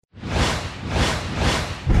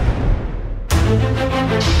The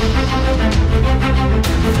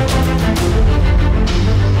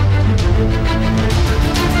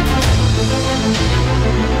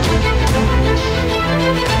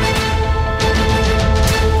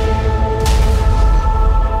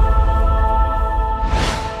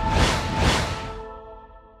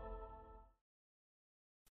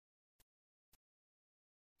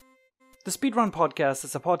Speedrun Podcast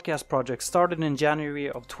is a podcast project started in January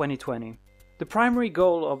of 2020. The primary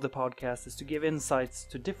goal of the podcast is to give insights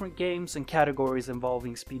to different games and categories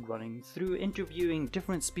involving speedrunning through interviewing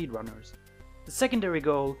different speedrunners. The secondary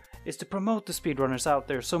goal is to promote the speedrunners out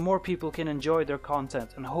there so more people can enjoy their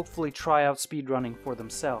content and hopefully try out speedrunning for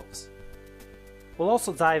themselves. We'll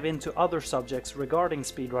also dive into other subjects regarding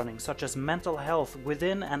speedrunning, such as mental health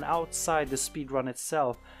within and outside the speedrun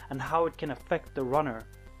itself and how it can affect the runner.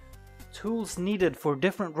 Tools needed for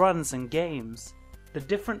different runs and games, the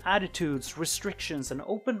different attitudes, restrictions, and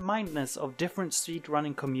open-mindedness of different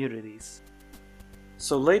speedrunning communities.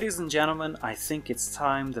 So ladies and gentlemen, I think it's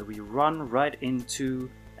time that we run right into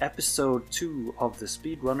episode 2 of the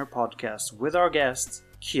Speedrunner Podcast with our guest,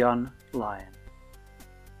 KyonLion.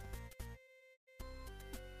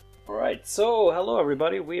 Alright, so hello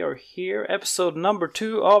everybody, we are here, episode number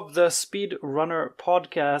 2 of the Speedrunner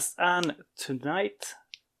Podcast, and tonight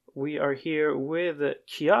we are here with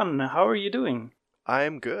Kyon. How are you doing?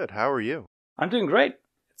 I'm good. How are you? I'm doing great.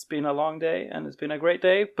 It's been a long day and it's been a great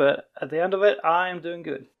day, but at the end of it, I'm doing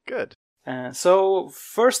good. Good. So,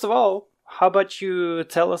 first of all, how about you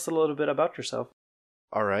tell us a little bit about yourself?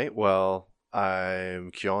 All right. Well,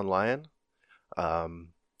 I'm KyonLion.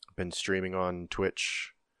 Been streaming on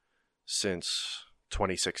Twitch since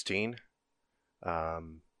 2016.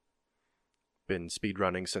 Been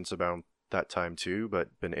speedrunning since about that time too,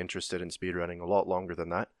 but been interested in speedrunning a lot longer than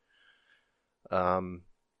that. I'm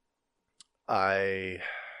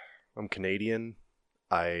Canadian.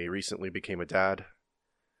 I recently became a dad.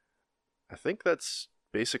 I think that's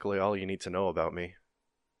basically all you need to know about me.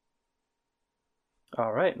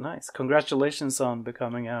 All right, nice. Congratulations on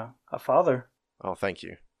becoming a father. Oh, thank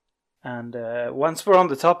you. And once we're on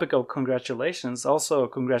the topic of congratulations, also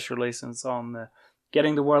congratulations on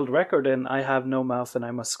getting the world record in I Have No Mouth and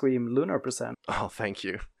I Must Scream Lunar Percent. Oh, thank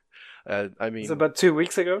you. It's about 2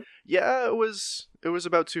 weeks ago? Yeah, it was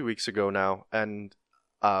about 2 weeks ago now, and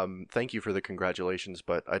thank you for the congratulations,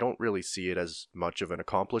 but I don't really see it as much of an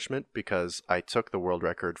accomplishment because I took the world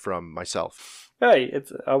record from myself. Hey,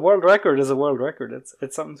 it's a world record is a world record.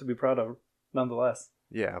 It's something to be proud of, nonetheless.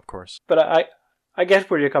 Yeah, of course. But I get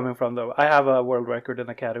where you're coming from, though. I have a world record in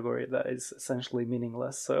a category that is essentially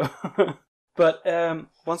meaningless, so... But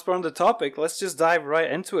once we're on the topic, let's just dive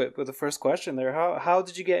right into it with the first question there. How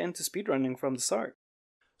did you get into speedrunning from the start?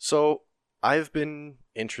 So, I've been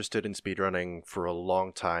interested in speedrunning for a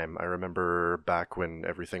long time. I remember back when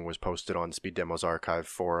everything was posted on Speed Demos Archive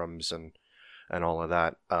forums and all of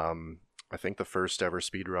that. I think the first ever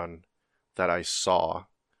speedrun that I saw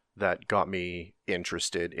that got me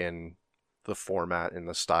interested in the format and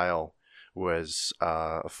the style was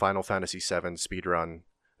a Final Fantasy VII speedrun.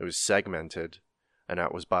 It was segmented, and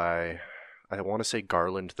that was by, I want to say,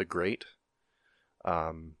 Garland the Great.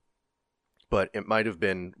 But it might have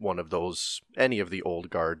been one of those, any of the old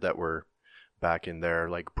guard that were back in there,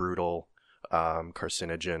 like Brutal,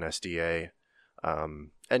 Carcinogen, SDA,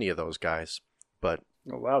 any of those guys. But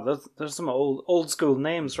oh, wow, there's some old school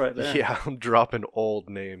names right there. Yeah, I'm dropping old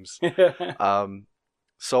names.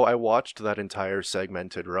 So I watched that entire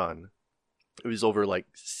segmented run. It was over like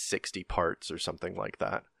 60 parts or something like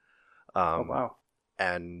that. Oh, wow.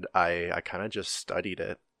 And I kind of just studied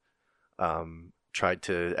it, tried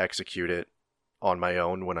to execute it on my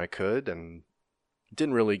own when I could, and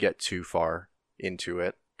didn't really get too far into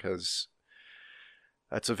it because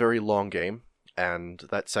that's a very long game, and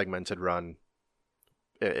that segmented run,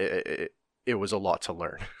 it was a lot to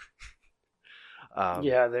learn.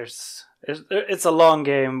 Yeah, it's a long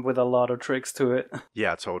game with a lot of tricks to it.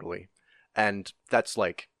 Yeah, totally. And that's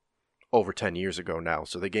like over 10 years ago now,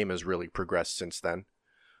 so the game has really progressed since then.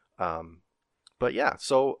 But yeah,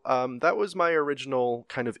 so that was my original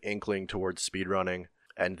kind of inkling towards speedrunning,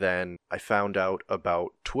 and then I found out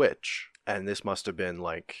about Twitch, and this must have been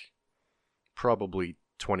like probably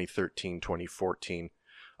 2013, 2014,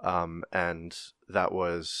 and that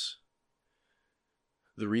was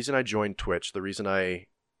the reason I joined Twitch. The reason I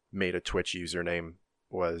made a Twitch username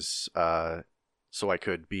was so I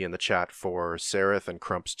could be in the chat for Sereth and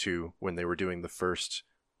Crumps2 when they were doing the first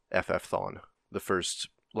FF-thon, the first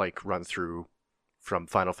like run through from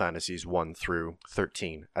Final Fantasies 1 through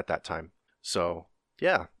 13 at that time. So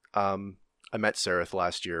yeah, I met Sereth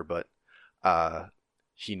last year, but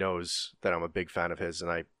he knows that I'm a big fan of his,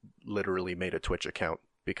 and I literally made a Twitch account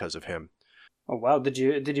because of him. Oh wow! Did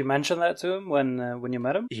you mention that to him when you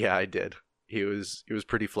met him? Yeah, I did. He was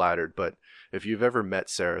pretty flattered, but if you've ever met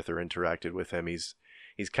Sareth or interacted with him, he's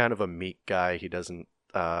kind of a meek guy. He doesn't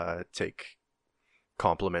take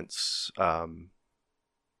compliments.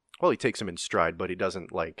 Well, he takes them in stride, but he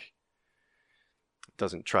doesn't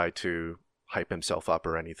try to hype himself up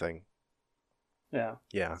or anything. Yeah.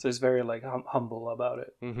 Yeah. So he's very like humble about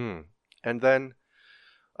it. Mm-hmm. And then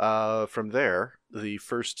from there, the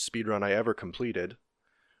first speedrun I ever completed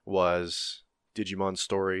was Digimon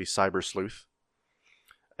Story Cyber Sleuth.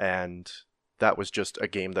 And that was just a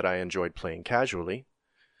game that I enjoyed playing casually.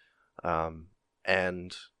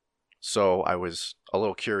 And so I was a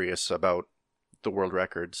little curious about the world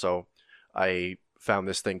record. So I found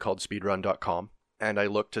this thing called speedrun.com, and I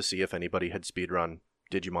looked to see if anybody had speedrun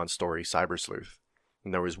Digimon Story Cyber Sleuth.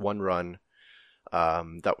 And there was one run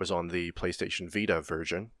that was on the PlayStation Vita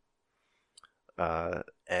version.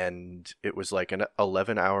 And it was like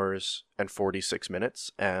 11 hours and 46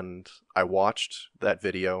 minutes. And I watched that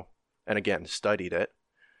video and again studied it.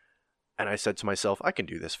 And I said to myself, I can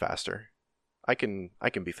do this faster. I can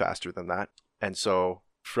be faster than that. And so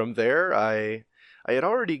from there, I had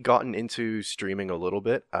already gotten into streaming a little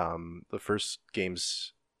bit. The first game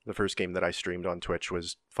that I streamed on Twitch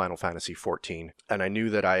was Final Fantasy XIV, and I knew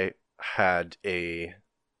that I had a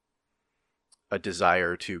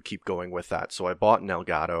desire to keep going with that. So I bought an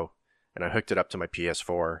Elgato and I hooked it up to my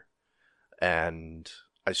PS4 and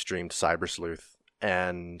I streamed Cyber Sleuth.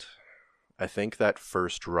 And I think that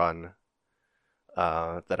first run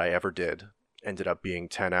that I ever did ended up being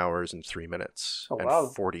 10 hours and 3 minutes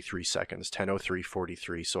and 43 seconds,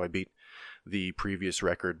 10:03:43. So I beat the previous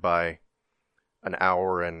record by an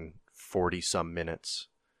hour and 40 some minutes.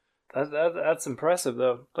 That's impressive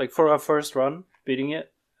though. Like for our first run, beating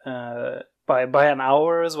it by an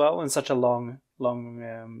hour as well in such a long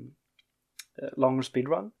speed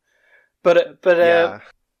run. But Yeah.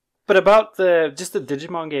 but about the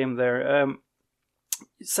Digimon game there,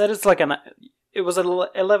 you said it's like it was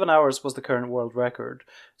 11 hours was the current world record.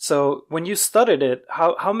 So when you studied it,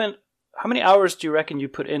 how many hours do you reckon you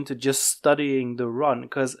put into just studying the run?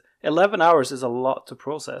 Because 11 hours is a lot to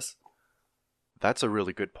process. That's a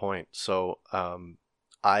really good point. So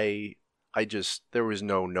I just, there was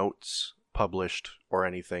no notes published or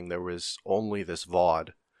anything. There was only this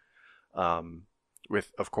VOD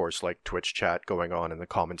with, of course, like Twitch chat going on and the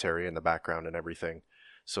commentary in the background and everything.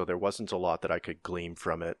 So there wasn't a lot that I could glean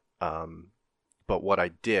from it. But what I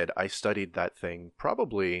did, I studied that thing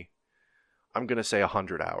probably, I'm going to say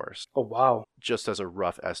 100 hours. Oh, wow. Just as a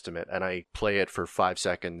rough estimate. And I play it for 5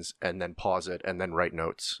 seconds and then pause it and then write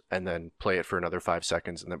notes. And then play it for another 5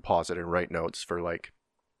 seconds and then pause it and write notes for like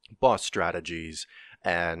boss strategies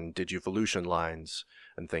and Digivolution lines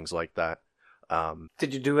and things like that.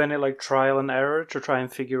 Did you do any like trial and error to try and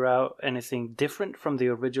figure out anything different from the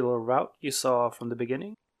original route you saw from the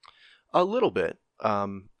beginning? A little bit.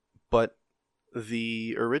 But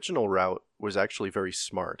the original route was actually very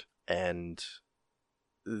smart. And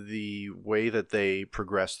the way that they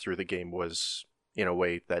progressed through the game was in a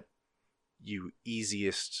way that you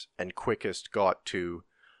easiest and quickest got to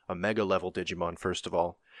a mega level Digimon, first of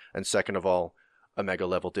all. And second of all, a mega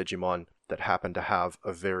level Digimon that happened to have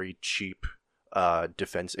a very cheap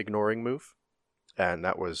defense ignoring move. And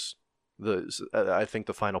that was I think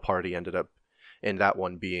the final party ended up in that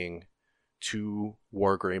one being 2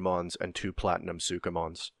 War Greymons and 2 Platinum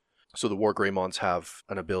Sukamons. So the War Greymons have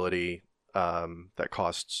an ability that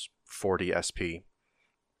costs 40 SP,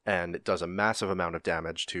 and it does a massive amount of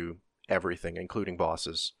damage to everything, including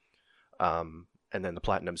bosses. And then the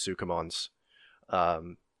Platinum Sukamons,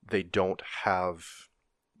 they don't have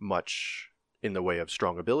much in the way of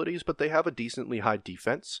strong abilities, but they have a decently high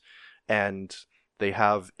defense, and they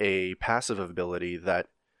have a passive ability that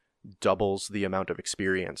doubles the amount of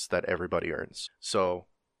experience that everybody earns. So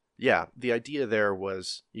yeah, the idea there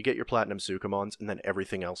was you get your Platinum Sukamons and then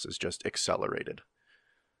everything else is just accelerated.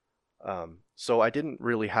 So I didn't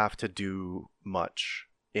really have to do much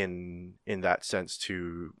in that sense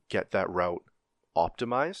to get that route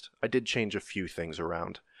optimized. I did change a few things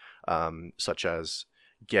around, such as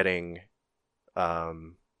getting,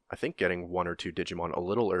 I think getting 1 or 2 Digimon a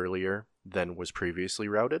little earlier than was previously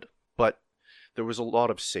routed, but there was a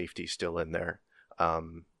lot of safety still in there.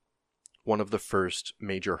 One of the first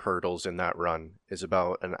major hurdles in that run is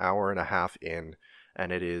about an hour and a half in,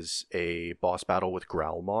 and it is a boss battle with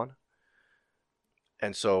Growlmon.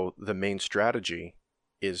 And so the main strategy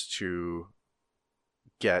is to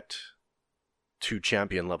get 2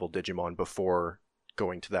 champion level Digimon before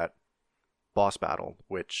going to that boss battle,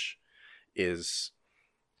 which is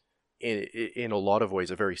in a lot of ways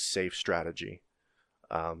a very safe strategy,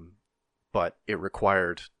 but it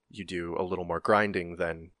required you do a little more grinding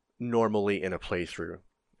than normally in a playthrough.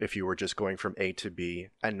 If you were just going from A to B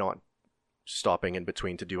and not stopping in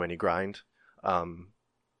between to do any grind,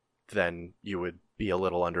 then you would be a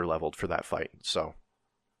little underleveled for that fight. So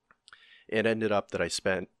it ended up that I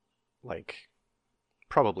spent like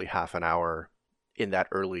probably half an hour in that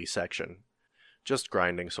early section just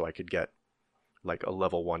grinding so I could get like a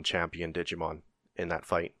level 1 champion Digimon in that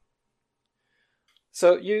fight.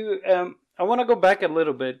 So you, I want to go back a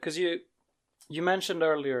little bit because you mentioned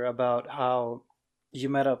earlier about how you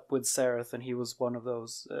met up with Sereth and he was one of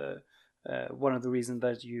those, one of the reasons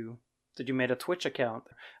that you made a Twitch account.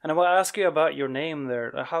 And I want to ask you about your name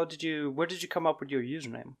there. Where did you come up with your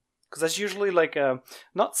username? Because that's usually like a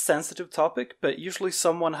not sensitive topic, but usually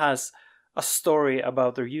someone has a story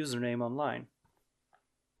about their username online.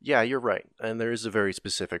 Yeah, you're right. And there is a very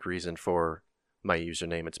specific reason for my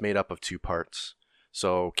username. It's made up of 2 parts.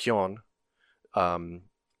 So Kyon,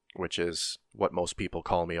 which is what most people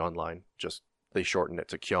call me online, just they shorten it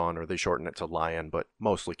to Kyon or they shorten it to Lion, but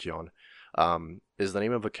mostly Kyon, is the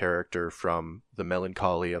name of a character from The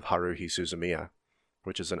Melancholy of Haruhi Suzumiya,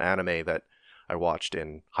 which is an anime that I watched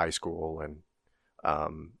in high school, and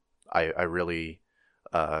I really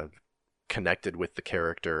connected with the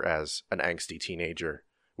character as an angsty teenager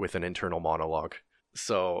with an internal monologue.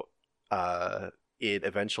 So it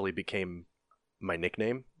eventually became my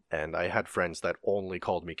nickname, and I had friends that only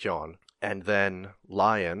called me Kyon. And then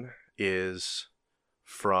Lion is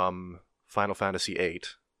from Final Fantasy VIII.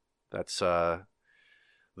 That's the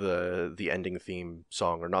ending theme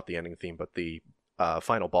song, or not the ending theme, but the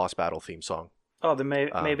final boss battle theme song. Oh,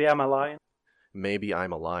 maybe I'm a lion. Maybe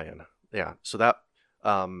I'm a Lion. Yeah. So that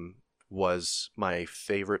was my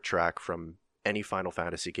favorite track from any Final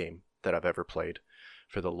Fantasy game that I've ever played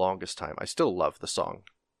for the longest time. I still love the song.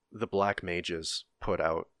 The Black Mages put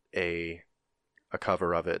out a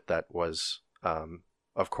cover of it that was,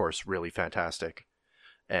 of course, really fantastic.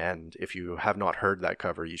 And if you have not heard that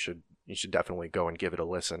cover, you should definitely go and give it a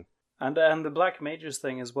listen. And the Black Mages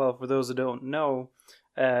thing as well, for those who don't know,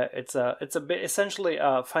 it's a bit essentially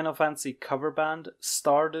a Final Fantasy cover band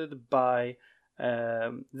started by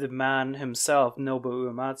the man himself,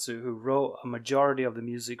 Nobuo Uematsu, who wrote a majority of the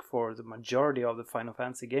music for the majority of the Final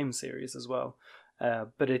Fantasy game series as well.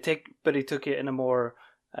 But he took it in a more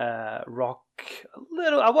rock,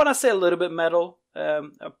 I want to say a little bit metal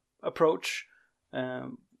approach.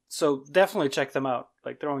 So definitely check them out.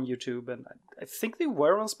 Like, they're on YouTube, and I think they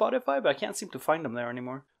were on Spotify, but I can't seem to find them there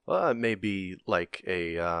anymore. Well, it may be like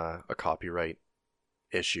a copyright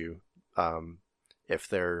issue. If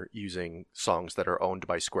they're using songs that are owned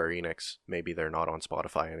by Square Enix, maybe they're not on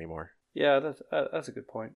Spotify anymore. Yeah, that's a good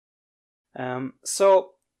point.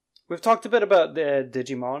 So we've talked a bit about the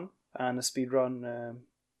Digimon and the speedrun.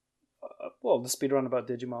 The speedrun about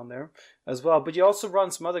Digimon there as well. But you also run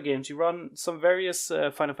some other games. You run some various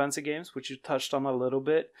Final Fantasy games, which you touched on a little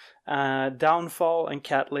bit. Downfall and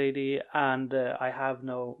Cat Lady and I Have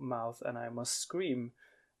No Mouth and I Must Scream.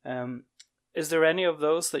 Is there any of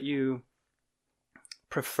those that you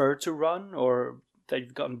prefer to run, or that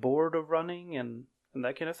you've gotten bored of running and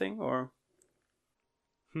that kind of thing, or?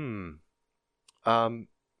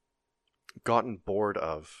 Gotten bored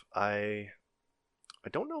of. I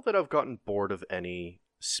don't know that I've gotten bored of any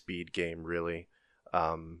speed game, really,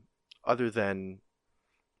 other than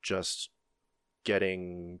just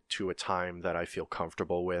getting to a time that I feel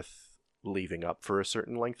comfortable with leaving up for a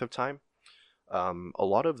certain length of time. A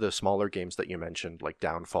lot of the smaller games that you mentioned, like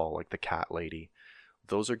Downfall, like the Cat Lady,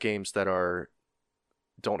 those are games that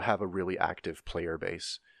don't have a really active player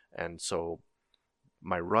base, and so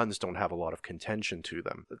my runs don't have a lot of contention to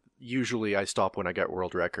them. Usually I stop when I get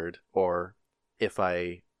world record, or if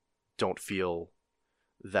I don't feel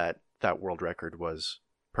that world record was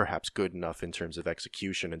perhaps good enough in terms of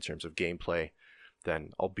execution, in terms of gameplay, then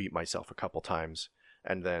I'll beat myself a couple times,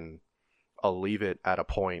 and then I'll leave it at a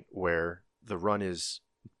point where the run is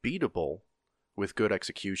beatable with good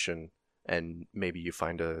execution, and maybe you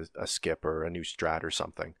find a skip or a new strat or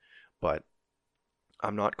something. But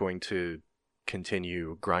I'm not going to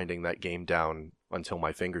continue grinding that game down until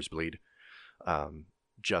my fingers bleed,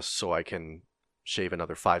 just so I can shave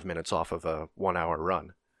another 5 minutes off of a 1 hour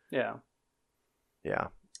run. Yeah.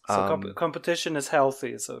 So competition is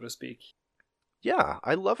healthy, so to speak. Yeah,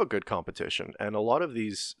 I love a good competition, and a lot of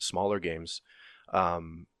these smaller games,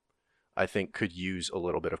 I think, could use a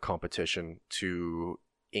little bit of competition to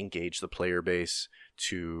engage the player base,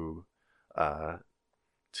 to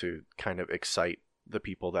kind of excite the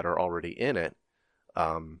people that are already in it.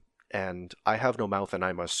 And I Have No Mouth and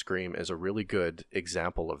I Must Scream is a really good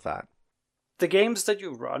example of that. The games that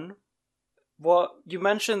you run, well, you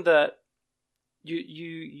mentioned that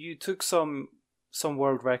you took some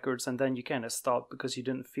world records and then you kind of stopped because you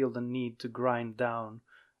didn't feel the need to grind down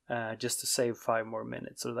just to save 5 more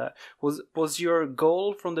minutes or that. Was your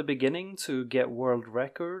goal from the beginning to get world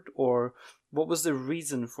record, or what was the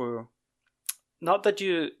reason for, not that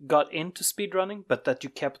you got into speedrunning, but that you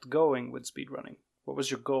kept going with speedrunning? What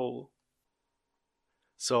was your goal?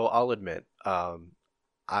 So I'll admit,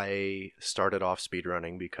 I started off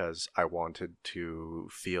speedrunning because I wanted to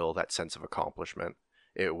feel that sense of accomplishment.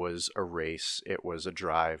 It was a race, it was a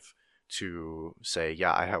drive to say,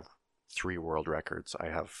 yeah, I have 3 world records. I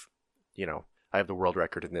have the world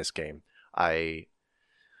record in this game. The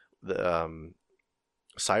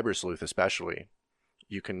Cyber Sleuth especially,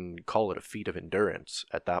 you can call it a feat of endurance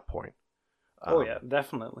at that point. Oh yeah,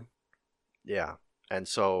 definitely. Yeah. And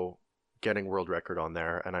so getting world record on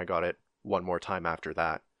there, and I got it one more time after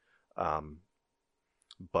that.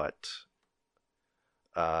 But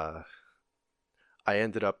I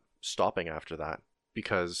ended up stopping after that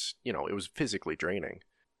because, it was physically draining.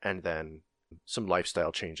 And then some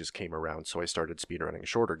lifestyle changes came around, so I started speedrunning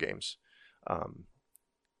shorter games.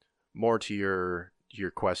 More to your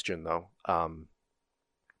question, though.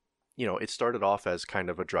 It started off as kind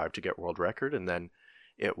of a drive to get world record, and then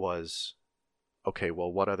it was, okay,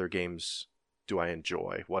 well, what other games do I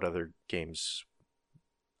enjoy? What other games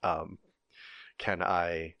can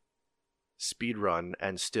I speedrun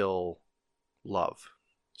and still love,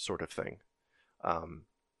 sort of thing?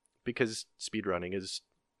 Because speedrunning is,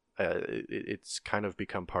 it's kind of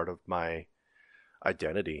become part of my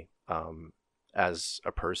identity as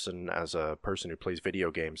a person who plays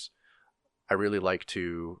video games. I really like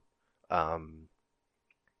to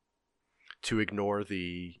ignore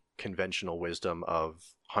the conventional wisdom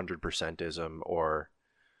of 100%ism, or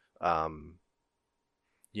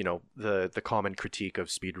the common critique of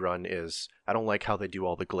speedrun is, I don't like how they do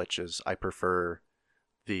all the glitches. I prefer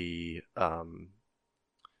the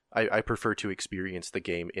I prefer to experience the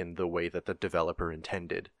game in the way that the developer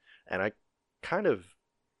intended. And I kind of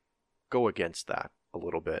go against that a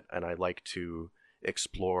little bit, and I like to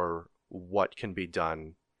explore what can be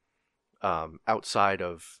done outside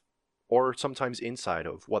of, or sometimes inside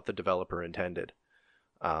of, what the developer intended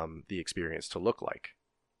the experience to look like.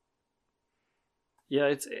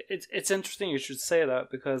 Yeah, it's interesting you should say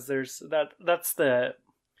that, because that's the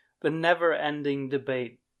never-ending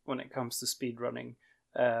debate when it comes to speedrunning.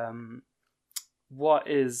 What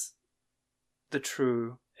is the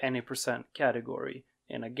true any percent category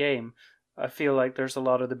in a game? I feel like there's a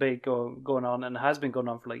lot of debate going on, and has been going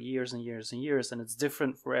on for like years and years and years, and it's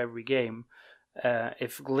different for every game.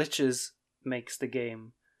 If glitches makes the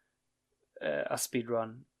game a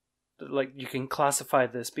speedrun, like you can classify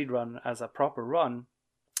the speedrun as a proper run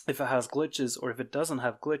if it has glitches or if it doesn't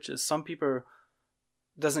have glitches. Some people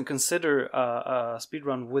doesn't consider a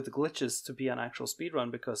speedrun with glitches to be an actual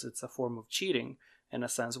speedrun because it's a form of cheating in a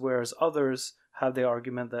sense, whereas others have the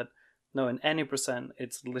argument that no, in any percent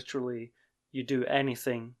it's literally you do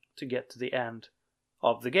anything to get to the end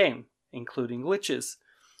of the game, including glitches.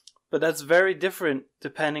 But that's very different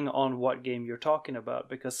depending on what game you're talking about,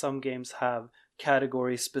 because some games have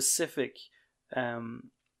category specific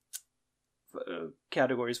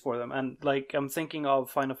categories for them. And like, I'm thinking of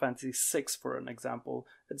Final Fantasy VI for an example.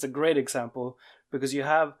 It's a great example because you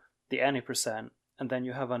have the any percent, and then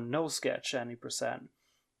you have a no sketch any percent,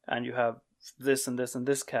 and you have this and this and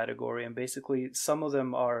this category, and basically some of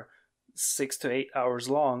them are 6 to 8 hours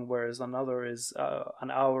long, whereas another is an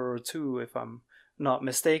hour or 2, if I'm not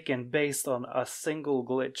mistaken, based on a single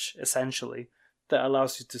glitch essentially that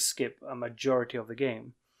allows you to skip a majority of the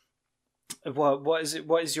game. What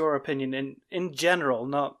is your opinion in general,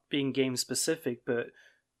 not being game specific, but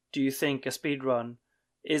do you think a speedrun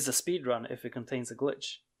is a speedrun if it contains a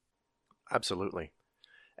glitch? Absolutely.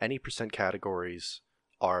 Any percent categories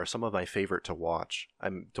are some of my favorite to watch.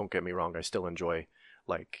 Don't get me wrong, I still enjoy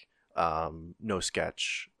like no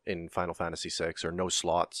sketch in Final Fantasy VI or no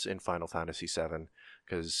slots in Final Fantasy VII,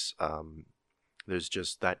 because there's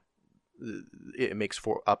just that it makes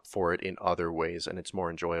up for it in other ways, and it's more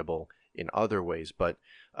enjoyable in other ways. But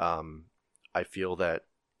I feel that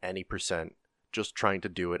any percent, just trying to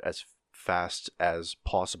do it as fast as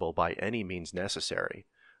possible by any means necessary,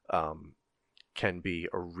 can be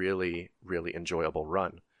a really, really enjoyable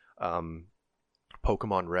run.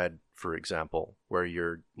 Pokemon Red, for example, where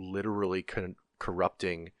you're literally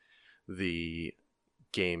corrupting the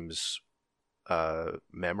game's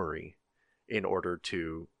memory in order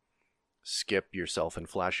to skip yourself and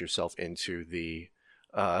flash yourself into the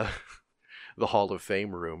uh, the Hall of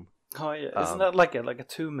Fame room. Oh yeah, isn't that like a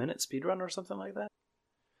 2-minute speedrun or something like that?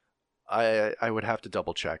 I would have to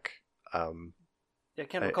double check. Yeah, I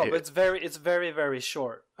can't recall, but it's very very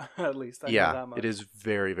short. At least I know that much. It is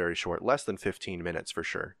very very short, less than 15 minutes for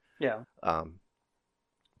sure. Yeah.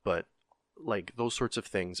 But like those sorts of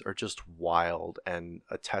things are just wild and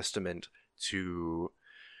a testament to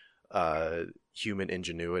human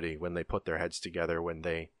ingenuity when they put their heads together, when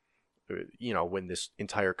they, when this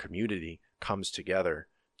entire community comes together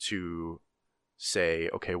to say,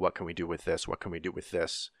 okay, what can we do with this? What can we do with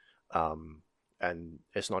this? And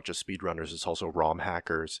it's not just speedrunners, it's also ROM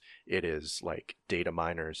hackers. It is like data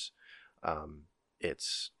miners.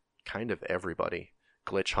 It's kind of everybody,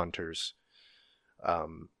 glitch hunters.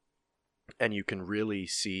 And you can really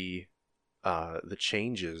see the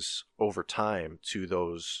changes over time to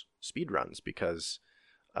those speedruns because,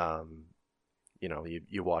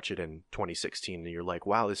 you watch it in 2016 and you're like,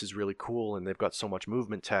 wow, this is really cool. And they've got so much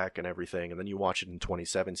movement tech and everything. And then you watch it in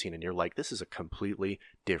 2017 and you're like, this is a completely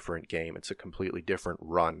different game. It's a completely different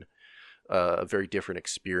run, a very different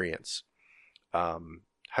experience.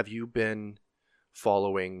 Have you been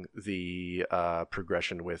following the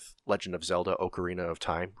progression with Legend of Zelda Ocarina of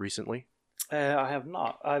Time recently? I have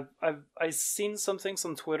not. I've seen some things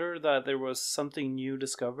on Twitter that there was something new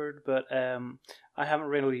discovered, but I haven't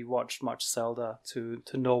really watched much Zelda to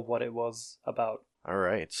know what it was about. All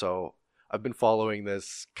right, so I've been following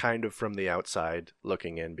this kind of from the outside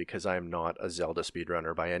looking in because I'm not a Zelda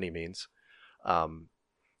speedrunner by any means.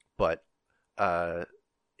 But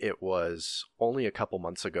it was only a couple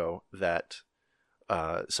months ago that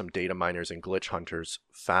some data miners and glitch hunters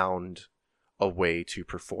found a way to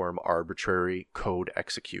perform arbitrary code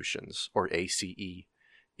executions, or ACE,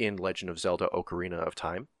 in Legend of Zelda Ocarina of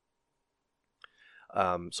Time.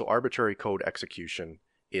 So arbitrary code execution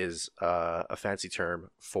is a fancy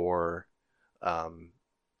term for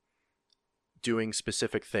doing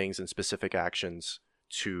specific things and specific actions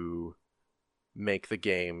to make the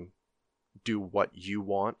game do what you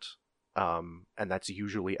want, and that's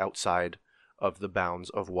usually outside of the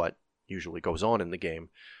bounds of what usually goes on in the game.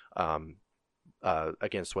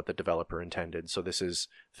 Against what the developer intended. So this is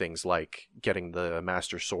things like getting the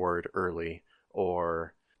Master Sword early,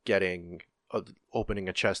 or opening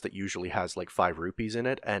a chest that usually has like 5 rupees in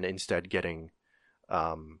it and instead getting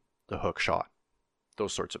the hook shot.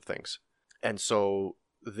 Those sorts of things. And so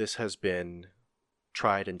this has been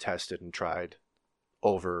tried and tested and tried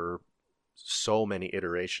over so many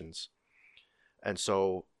iterations. And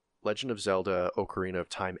so Legend of Zelda Ocarina of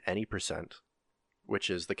Time Any Percent,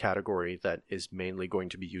 which is the category that is mainly going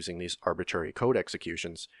to be using these arbitrary code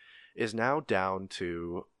executions, is now down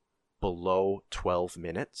to below 12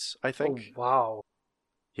 minutes, I think. Oh, wow.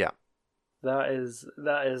 Yeah. That is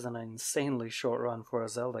an insanely short run for a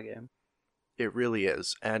Zelda game. It really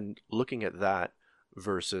is. And looking at that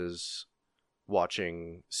versus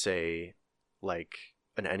watching, say, like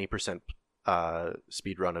an Any Percent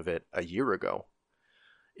speedrun of it a year ago,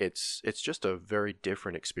 it's just a very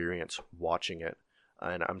different experience watching it.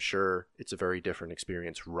 And I'm sure it's a very different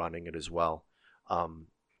experience running it as well.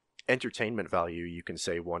 Entertainment value, you can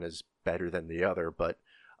say one is better than the other, but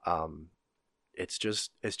it's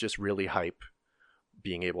just really hype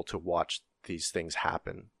being able to watch these things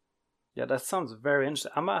happen. Yeah, that sounds very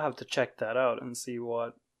interesting. I might have to check that out and see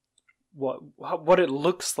what it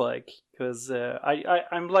looks like, because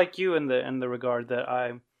I'm like you in the regard that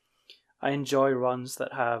I enjoy runs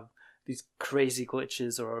that have these crazy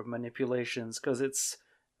glitches or manipulations, because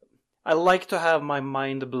I like to have my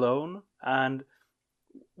mind blown, and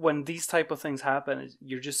when these type of things happen,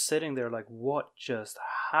 you're just sitting there like, what just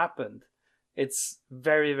happened? It's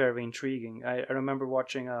very, very intriguing. I remember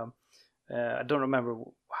watching I don't remember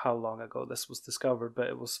how long ago this was discovered, but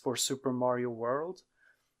it was for Super Mario World.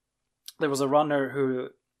 There was a runner who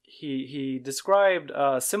he described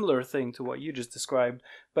a similar thing to what you just described,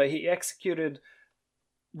 but he executed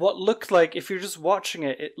what looked like, if you're just watching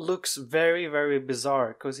it, it looks very, very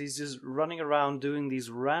bizarre, because he's just running around doing these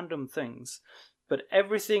random things. But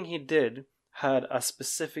everything he did had a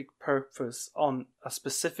specific purpose on a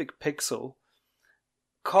specific pixel,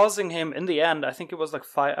 causing him, in the end, I think it was like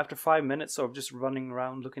after 5 minutes of just running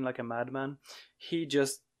around looking like a madman, he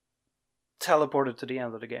just teleported to the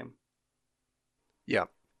end of the game. Yeah.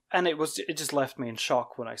 And it just left me in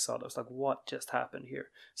shock when I saw it. I was like, what just happened here?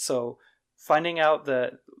 So finding out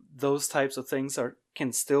that those types of things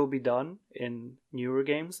can still be done in newer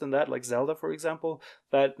games than that, like Zelda, for example,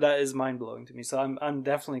 that is mind-blowing to me. So I'm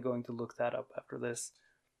definitely going to look that up after this.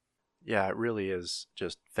 Yeah, it really is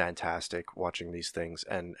just fantastic watching these things.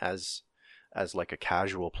 And as as like a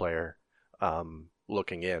casual player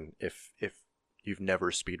looking in. If you've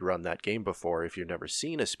never speedrun that game before, if you've never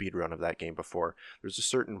seen a speedrun of that game before, there's a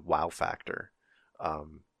certain wow factor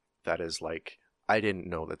that is like, I didn't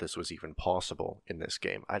know that this was even possible in this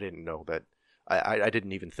game. I didn't know that, I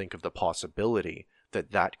didn't even think of the possibility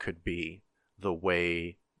that that could be the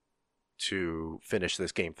way to finish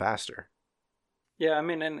this game faster. Yeah, I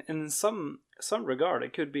mean, in some regard,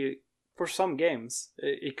 it could be, for some games,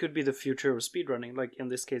 it could be the future of speedrunning. Like in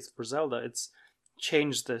this case for Zelda, it's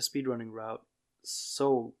changed the speedrunning route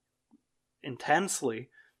so intensely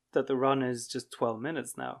that the run is just 12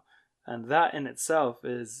 minutes now. And that in itself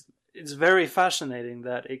it's very fascinating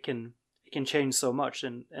that it can change so much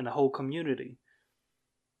in a whole community.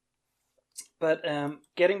 But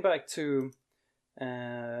getting back to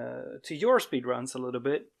your speedruns a little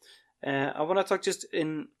bit, I want to talk just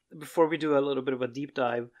before we do a little bit of a deep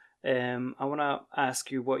dive. I want to ask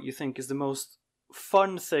you what you think is the most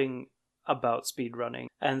fun thing about speedrunning,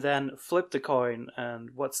 and then flip the coin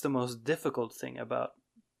and what's the most difficult thing about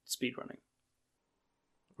speedrunning.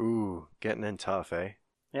 Ooh, getting in tough, eh?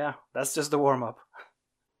 Yeah, that's just the warm-up.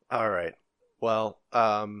 All right. Well,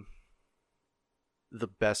 the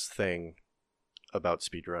best thing about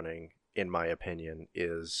speedrunning, in my opinion,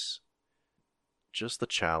 is just the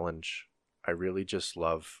challenge. I really just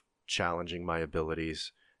love challenging my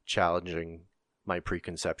abilities, challenging my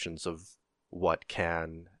preconceptions of what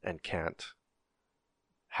can and can't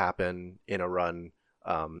happen in a run,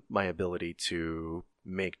 my ability to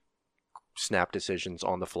make snap decisions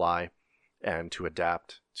on the fly and to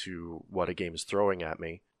adapt to what a game is throwing at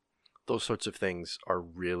me. Those sorts of things are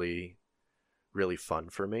really, really fun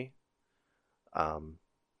for me.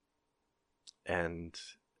 And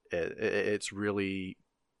it's really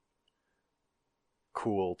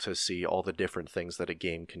cool to see all the different things that a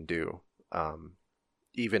game can do.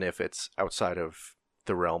 Even if it's outside of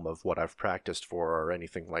the realm of what I've practiced for or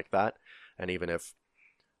anything like that. And even if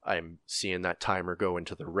I'm seeing that timer go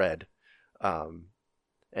into the red,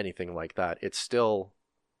 anything like that, it's still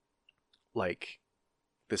like,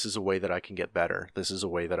 this is a way that I can get better. This is a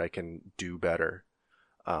way that I can do better.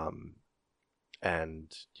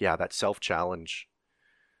 And yeah, that self-challenge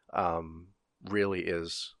really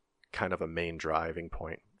is kind of a main driving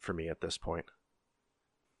point for me at this point.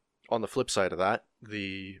 On the flip side of that,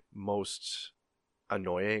 the most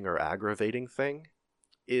annoying or aggravating thing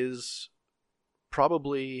is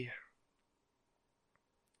probably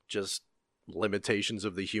just limitations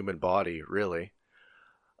of the human body, really.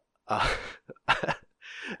 Yeah,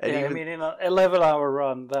 I mean, in an 11-hour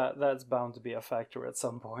run, that's bound to be a factor at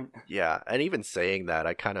some point. Yeah, and even saying that,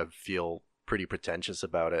 I kind of feel pretty pretentious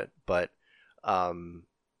about it, but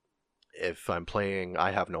if I'm playing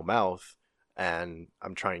I Have No Mouth, and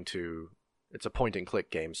I'm trying to, it's a point and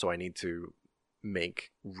click game, so I need to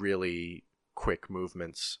make really quick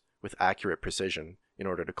movements with accurate precision in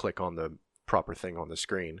order to click on the proper thing on the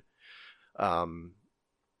screen.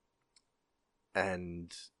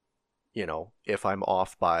 And, you know, if I'm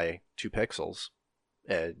off by 2 pixels,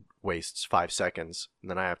 it wastes 5 seconds,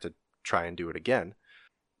 and then I have to try and do it again.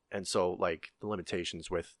 And so, like, the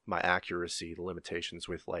limitations with my accuracy, the limitations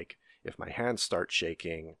with, like, if my hands start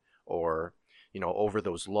shaking, or, you know, over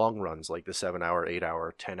those long runs, like the 7-hour,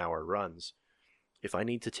 8-hour, 10-hour runs, if I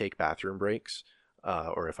need to take bathroom breaks,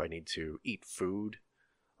 or if I need to eat food,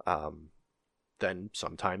 then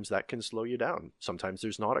sometimes that can slow you down. Sometimes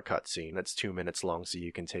there's not a cutscene that's 2 minutes long so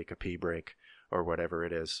you can take a pee break or whatever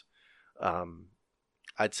it is.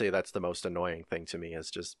 I'd say that's the most annoying thing to me,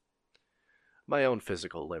 is just my own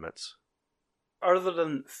physical limits. Other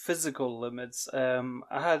than physical limits, I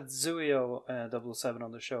had Zuio 007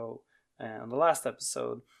 on the show on the last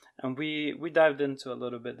episode, and we dived into a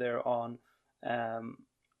little bit there on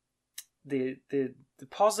the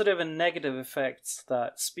positive and negative effects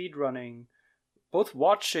that speedrunning, both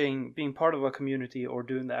watching, being part of a community, or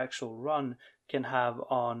doing the actual run, can have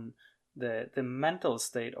on the mental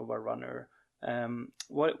state of a runner.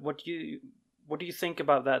 What do you think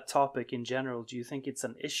about that topic in general? Do you think it's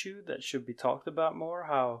an issue that should be talked about more?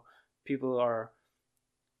 How people are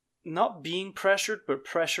not being pressured, but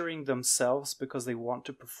pressuring themselves because they want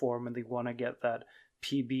to perform and they want to get that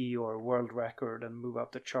PB or world record and move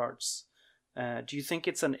up the charts. Do you think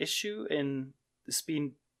it's an issue in the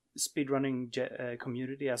speedrunning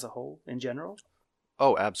community as a whole, in general?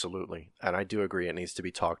 Oh, absolutely. And I do agree it needs to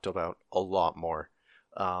be talked about a lot more.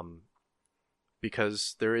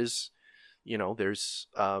 Because there is, you know, there's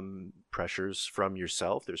pressures from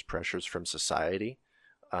yourself, there's pressures from society,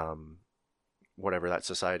 whatever that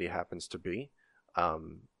society happens to be.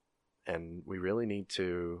 And we really need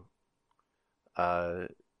to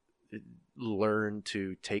learn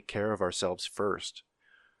to take care of ourselves first.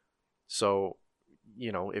 So,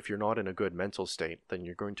 if you're not in a good mental state, then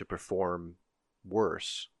you're going to perform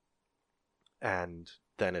worse. And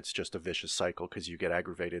then it's just a vicious cycle because you get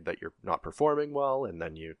aggravated that you're not performing well, and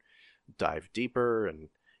then you dive deeper, and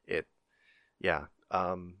yeah.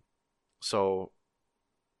 So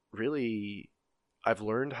really, I've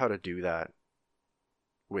learned how to do that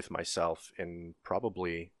with myself, and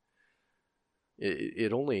probably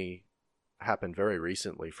it only happened very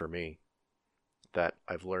recently for me that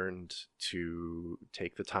I've learned to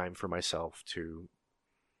take the time for myself to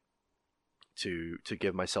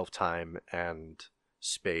give myself time and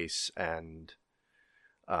space and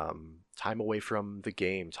time away from the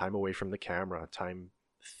game, time away from the camera, time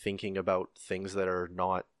thinking about things that are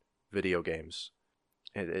not video games.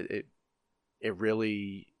 It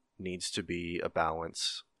really needs to be a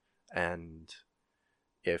balance, and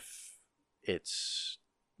if it's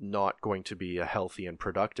not going to be a healthy and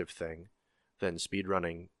productive thing, then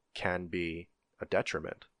speedrunning can be a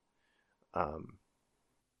detriment.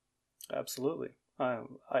 Absolutely. I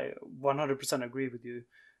 100% agree with you,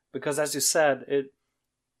 because as you said,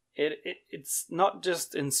 it's not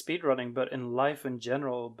just in speedrunning, but in life in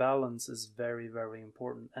general, balance is very, very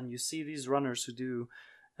important. And you see these runners who do,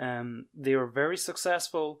 they are very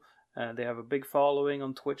successful. They have a big following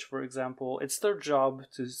on Twitch, for example. It's their job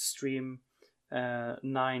to stream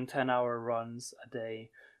 9-10 hour runs a day.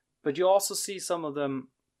 But you also see some of them,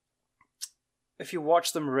 if you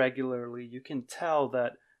watch them regularly, you can tell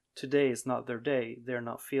that today is not their day. They're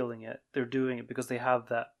not feeling it. They're doing it because they have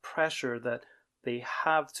that pressure that they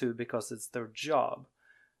have to, because it's their job.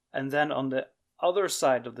 And then on the other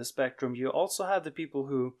side of the spectrum, you also have the people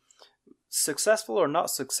who, successful or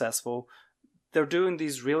not successful, they're doing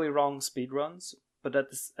these really wrong speedruns, but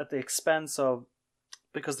at the expense of,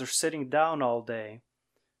 because they're sitting down all day,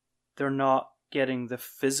 they're not getting the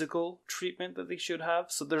physical treatment that they should have.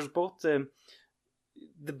 So there's both the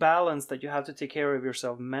balance that you have to take care of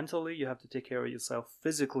yourself mentally, you have to take care of yourself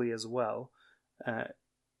physically as well.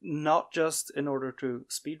 Not just in order to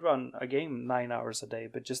speedrun a game 9 hours a day,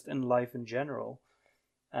 but just in life in general.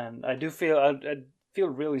 And I feel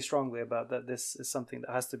really strongly about that. This is something that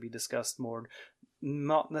has to be discussed more,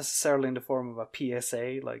 not necessarily in the form of a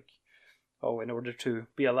PSA, like, oh, in order to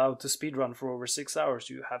be allowed to speedrun for over 6 hours,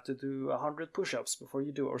 you have to do 100 push-ups before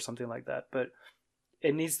you do it, or something like that. But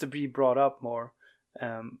it needs to be brought up more,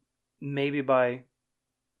 maybe by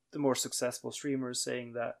the more successful streamers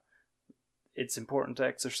saying that it's important to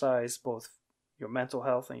exercise both your mental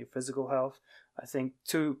health and your physical health. I think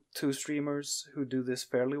two streamers who do this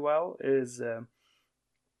fairly well is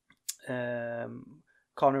Connor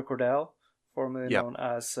Cordell, formerly known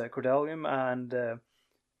as Cordelium, and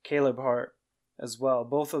Caleb Hart as well.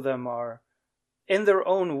 Both of them are, in their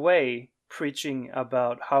own way, preaching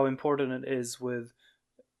about how important it is with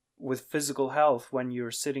physical health when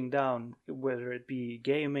you're sitting down, whether it be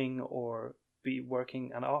gaming or be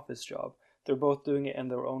working an office job. They're both doing it in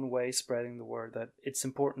their own way, spreading the word that it's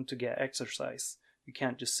important to get exercise. You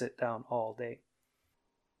can't just sit down all day.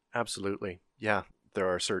 Absolutely. Yeah, there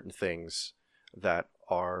are certain things that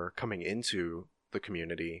are coming into the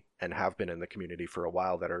community and have been in the community for a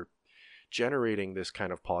while that are generating this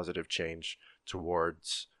kind of positive change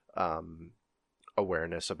towards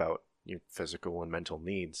awareness about physical and mental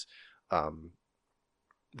needs.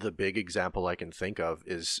 The big example I can think of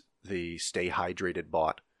is the Stay Hydrated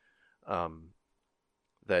bot.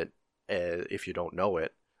 That if you don't know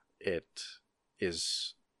it,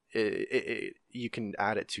 you can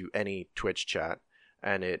add it to any Twitch chat,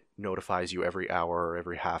 and it notifies you every hour or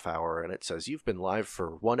every half hour, and it says, you've been live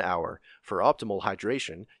for 1 hour. For optimal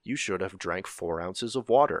hydration, you should have drank 4 ounces of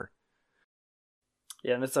water.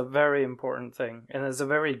 Yeah, and it's a very important thing, and it's a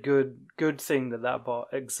very good thing that bot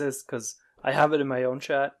exists, because I have it in my own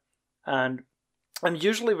chat, and I'm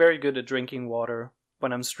usually very good at drinking water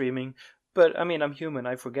when I'm streaming, but I mean, I'm human,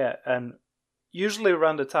 I forget, and usually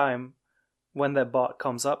around the time when that bot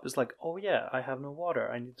comes up, it's like, oh yeah, I have no water,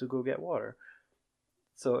 I need to go get water.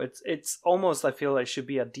 So it's almost, I feel like, should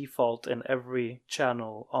be a default in every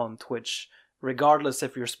channel on Twitch, regardless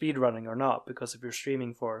if you're speedrunning or not, because if you're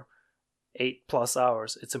streaming for 8+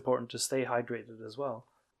 hours, it's important to stay hydrated as well.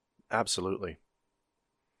 Absolutely.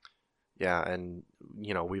 Yeah, and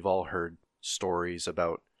we've all heard stories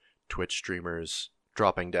about Twitch streamers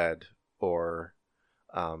dropping dead or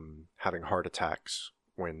having heart attacks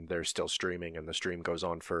when they're still streaming, and the stream goes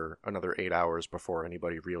on for another 8 hours before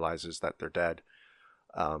anybody realizes that they're dead.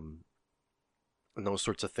 And those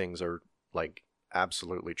sorts of things are like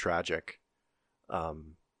absolutely tragic. No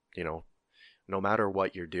matter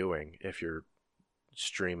what you're doing, if you're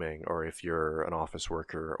streaming, or if you're an office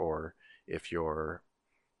worker, or if you're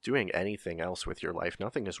doing anything else with your life,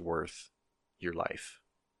 nothing is worth your life.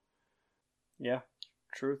 Yeah,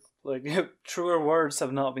 truth. Like, truer words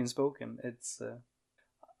have not been spoken. It's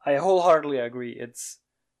I wholeheartedly agree. It's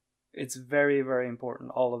very, very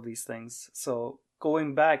important, all of these things. So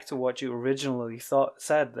going back to what you originally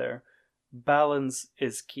said there, balance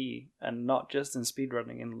is key, and not just in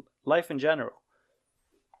speedrunning, in life in general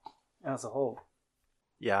as a whole.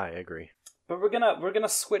 Yeah, I agree. But we're gonna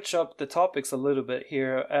switch up the topics a little bit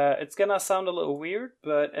here. It's gonna sound a little weird,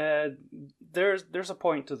 but there's a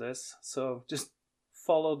point to this. So just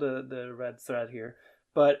follow the red thread here.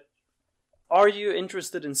 But are you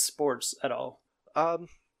interested in sports at all?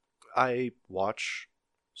 I watch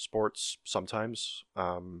sports sometimes.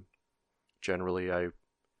 Generally,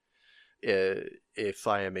 if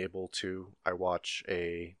I am able to, I watch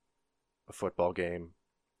a football game,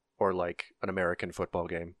 or like an American football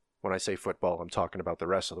game. When I say football, I'm talking about the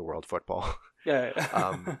rest of the world football. Yeah.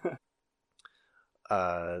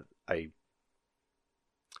 I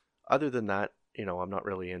other than that, I'm not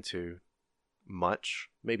really into much.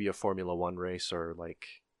 Maybe a Formula One race, or like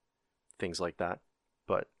things like that.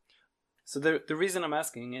 But so the reason I'm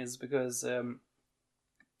asking is because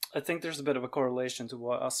I think there's a bit of a correlation to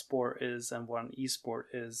what a sport is and what an esport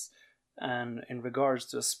is, and in regards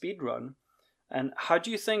to a speedrun. And how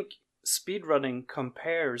do you think speedrunning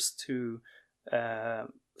compares to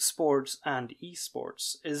sports and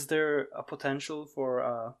esports? Is there a potential for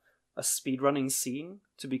a speedrunning scene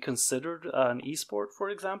to be considered an esport, for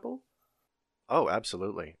example? Oh,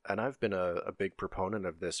 absolutely. And I've been a big proponent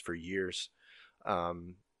of this for years.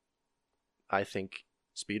 I think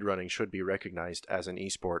speedrunning should be recognized as an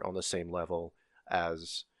esport on the same level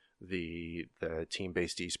as the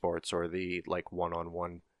team-based esports, or the like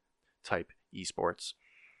one-on-one type esports.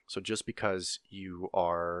 So just because you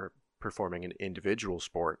are performing an individual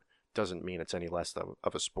sport doesn't mean it's any less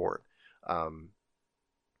of a sport.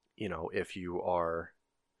 If you are,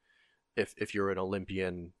 if you're an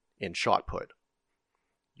Olympian in shot put,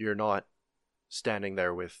 you're not standing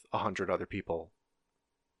there with 100 other people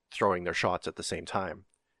throwing their shots at the same time.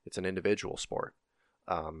 It's an individual sport.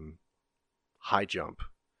 High jump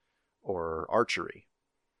or archery,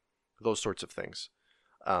 those sorts of things.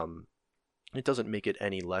 It doesn't make it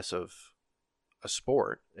any less of a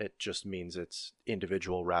sport. It just means it's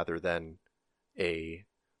individual rather than a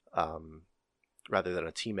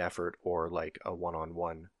team effort, or like a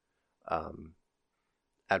one-on-one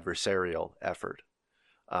adversarial effort.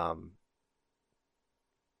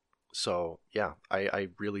 So yeah, I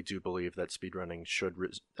really do believe that speedrunning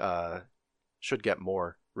should get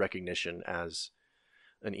more recognition as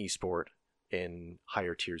an esport in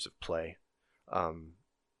higher tiers of play.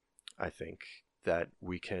 I think that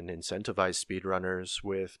we can incentivize speedrunners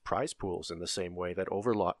with prize pools in the same way that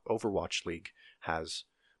Overwatch League has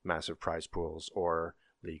massive prize pools, or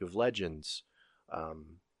League of Legends,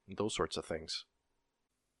 those sorts of things.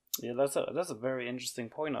 Yeah, that's a very interesting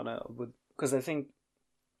point on it, because I think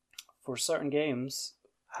for certain games,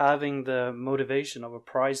 having the motivation of a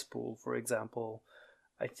prize pool, for example,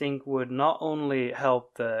 I think would not only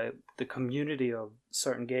help the community of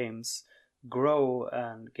certain games grow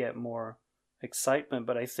and get more excitement,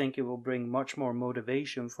 but I think it will bring much more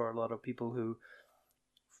motivation for a lot of people who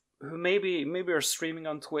maybe are streaming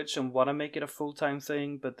on Twitch and want to make it a full-time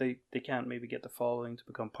thing, but they can't maybe get the following to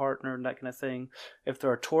become partner and that kind of thing. If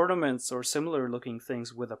there are tournaments or similar looking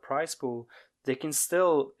things with a prize pool, they can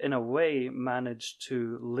still in a way manage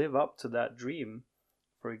to live up to that dream,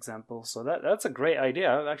 for example. So that's a great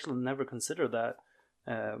idea. I've actually never considered that,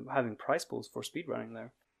 having prize pools for speedrunning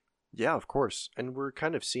there. Yeah, of course. And we're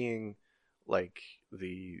kind of seeing like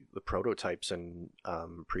the prototypes and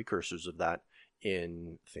precursors of that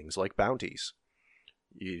in things like bounties.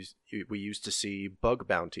 We used to see bug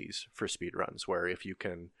bounties for speedruns, where if you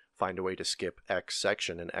can find a way to skip X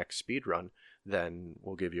section in X speedrun, then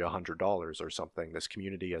we'll give you $100 or something. This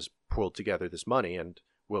community has pulled together this money and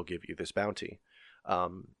we'll give you this bounty.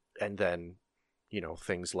 And then,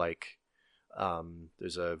 things like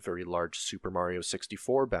there's a very large Super Mario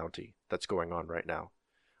 64 bounty that's going on right now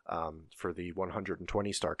for the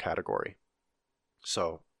 120 star category.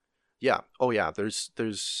 So yeah,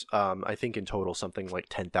 there's I think in total something like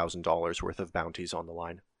 $10,000 worth of bounties on the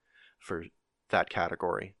line for that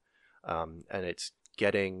category. And it's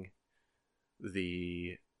getting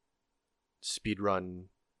the speedrun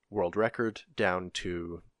world record down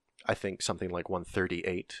to, I think, something like 1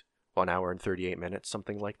 hour and 38 minutes,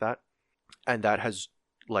 something like that. And that has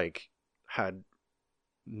like had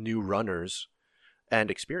new runners and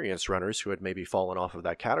experienced runners who had maybe fallen off of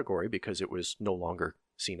that category because it was no longer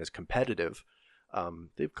seen as competitive.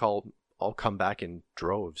 They've all come back in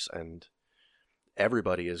droves, and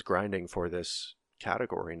everybody is grinding for this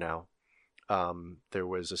category now. There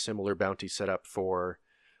was a similar bounty set up for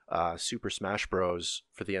Super Smash Bros.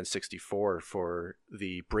 For the N64 for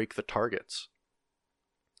the Break the Targets.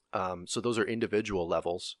 So those are individual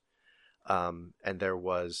levels. And there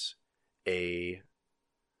was a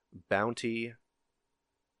bounty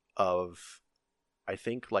of, I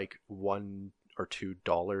think, like $1 or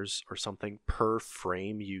 $2 or something per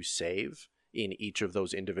frame you save in each of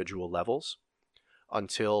those individual levels,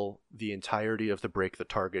 until the entirety of the Break the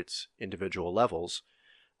Target's individual levels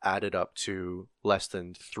added up to less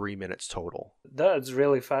than 3 minutes total. That's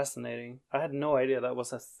really fascinating. I had no idea that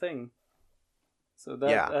was a thing. So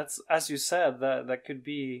that's, as you said, that could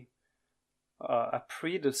be a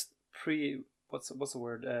predecessor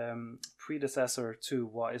to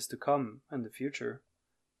what is to come in the future.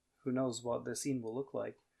 Who knows what the scene will look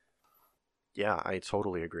like? Yeah, I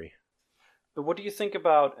totally agree. But what do you think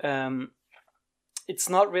about? It's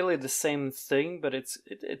not really the same thing, but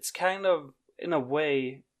it's kind of, in a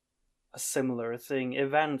way, a similar thing.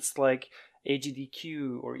 Events like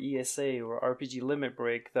AGDQ or ESA or RPG Limit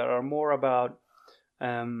Break that are more about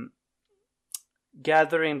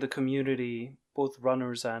gathering the community, both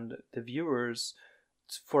runners and the viewers,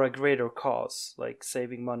 for a greater cause, like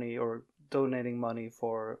saving money or donating money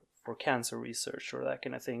for cancer research or that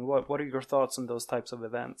kind of thing. What are your thoughts on those types of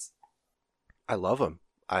events? I love them.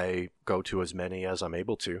 I go to as many as I'm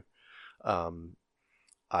able to.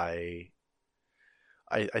 I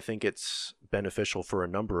think it's beneficial for a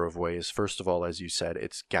number of ways. First of all, as you said,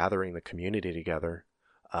 it's gathering the community together.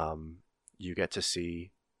 You get to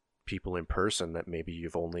see people in person that maybe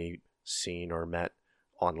you've only seen or met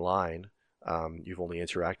online. You've only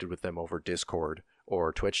interacted with them over Discord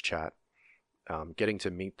or Twitch chat. Getting to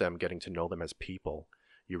meet them, getting to know them as people,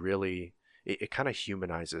 it kind of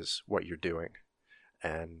humanizes what you're doing.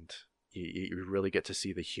 And you really get to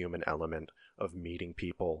see the human element of meeting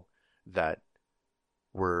people that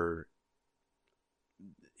were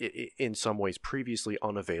in some ways previously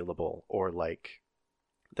unavailable, or like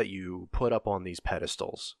that you put up on these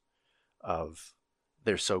pedestals of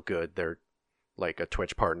they're so good, they're like a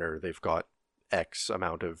Twitch partner, they've got X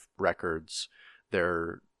amount of records,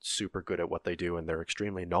 they're super good at what they do, and they're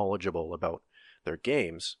extremely knowledgeable about their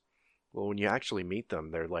games. Well, when you actually meet them,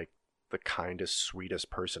 they're like the kindest, sweetest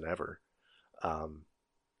person ever.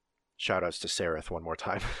 Shout outs to Sereth one more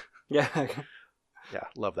time. Yeah. Yeah,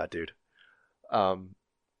 love that dude. And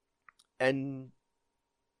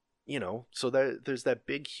so there's that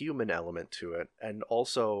big human element to it, and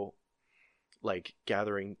also like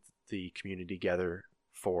gathering the community together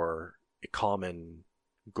for a common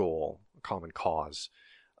goal, a common cause,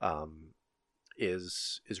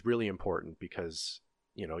 is really important, because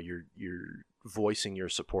you're voicing your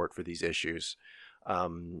support for these issues.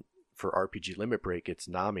 For RPG Limit Break, it's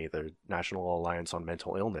NAMI, the National Alliance on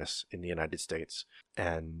Mental Illness in the United States,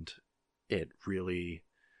 and it really,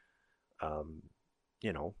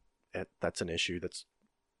 that's an issue that's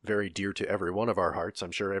very dear to every one of our hearts.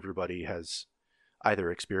 I'm sure everybody has either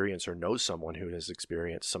experienced or knows someone who has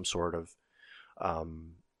experienced some sort of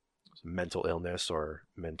mental illness or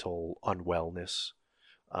mental unwellness,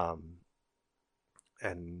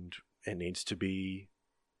 and it needs to be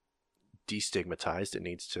destigmatized. It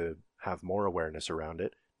needs to have more awareness around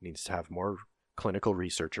it. It needs to have more clinical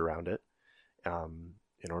research around it,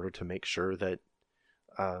 in order to make sure that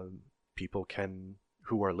people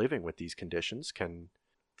who are living with these conditions can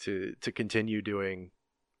to continue doing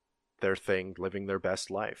their thing, living their best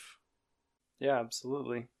life. Yeah,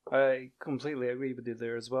 absolutely. I completely agree with you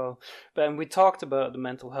there as well. But we talked about the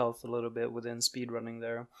mental health a little bit within speedrunning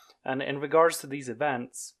there. And in regards to these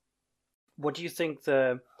events, what do you think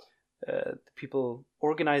the people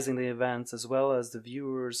organizing the events, as well as the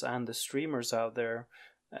viewers and the streamers out there,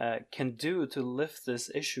 can do to lift this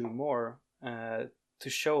issue more, to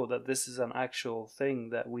show that this is an actual thing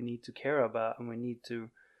that we need to care about, and we need to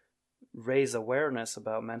raise awareness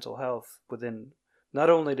about mental health within not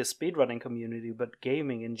only the speedrunning community, but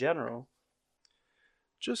gaming in general?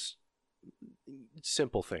 Just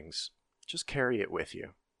simple things. Just carry it with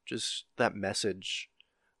you. Just that message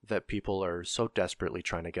that people are so desperately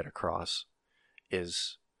trying to get across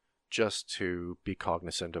is just to be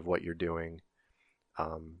cognizant of what you're doing,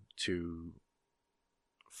 to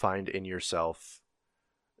find in yourself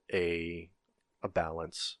a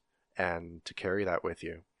balance, and to carry that with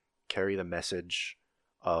you. Carry the message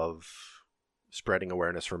of spreading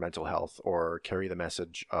awareness for mental health, or carry the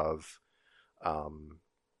message of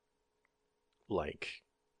like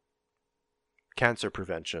cancer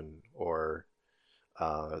prevention or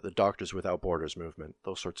the Doctors Without Borders movement,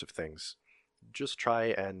 those sorts of things. Just try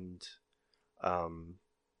and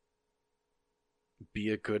be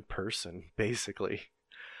a good person, basically.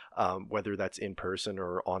 Whether that's in person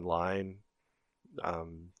or online,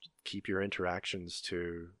 keep your interactions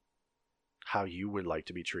to how you would like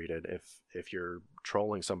to be treated. If you're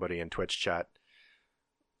trolling somebody in Twitch chat,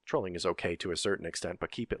 trolling is okay to a certain extent,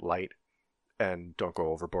 but keep it light and don't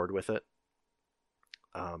go overboard with it.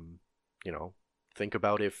 You know, think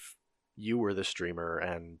about if you were the streamer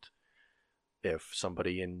and if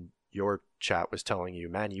somebody in your chat was telling you,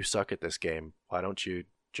 man, you suck at this game, why don't you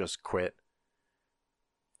just quit?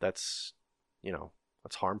 That's, you know,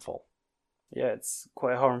 that's harmful. Yeah, it's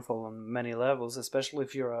quite harmful on many levels, especially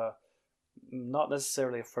if you're not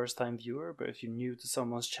necessarily a first-time viewer, but if you're new to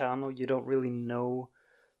someone's channel, you don't really know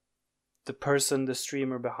the person, the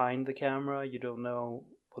streamer behind the camera. You don't know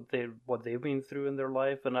what they've been through in their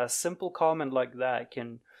life, and a simple comment like that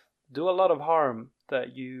can do a lot of harm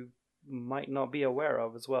that you might not be aware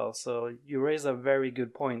of as well. So you raise a very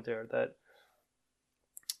good point there. That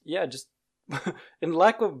just in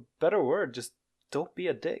lack of a better word, just don't be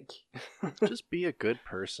a dick. Just be a good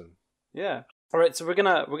person. Yeah. All right, so we're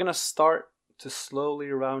gonna start to slowly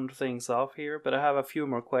round things off here, but I have a few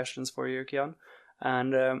more questions for you, Kyon.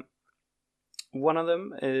 And one of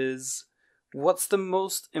them is, what's the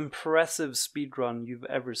most impressive speedrun you've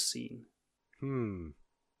ever seen?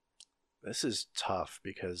 This is tough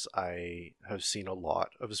because I have seen a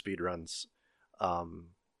lot of speedruns. I'm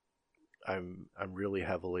really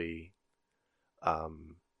heavily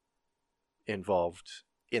involved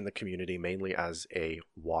in the community, mainly as a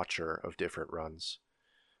watcher of different runs.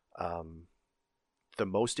 The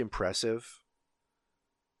most impressive...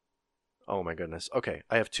 Oh my goodness. Okay,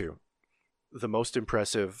 I have two. The most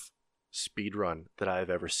impressive speedrun that I have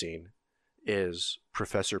ever seen is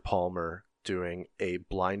Professor Palmer doing a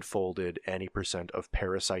blindfolded any percent of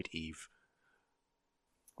Parasite Eve.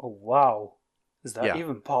 Oh wow. Is that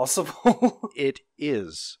even possible? It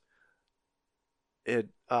is.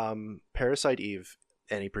 Parasite Eve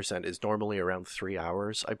any percent is normally around 3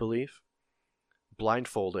 hours, I believe.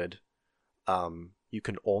 Blindfolded, you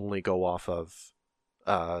can only go off of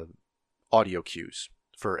audio cues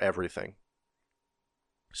for everything.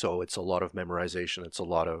 So it's a lot of memorization. It's a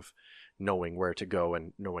lot of knowing where to go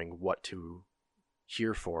and knowing what to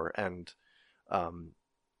hear for. And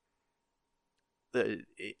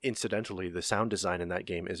incidentally, the sound design in that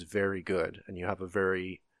game is very good, and you have a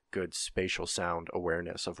very good spatial sound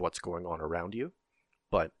awareness of what's going on around you.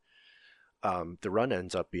 But the run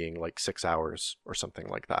ends up being like 6 hours or something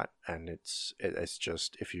like that. And it's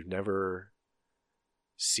just, if you've never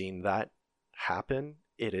seen that happen,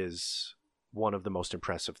 it is one of the most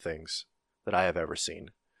impressive things that I have ever seen.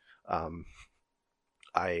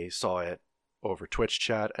 I saw it over Twitch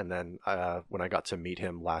chat, and then when I got to meet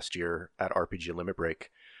him last year at RPG Limit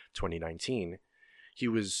Break 2019, he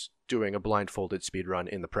was doing a blindfolded speedrun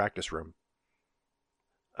in the practice room.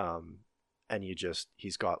 And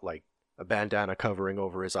he's got like a bandana covering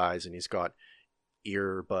over his eyes, and he's got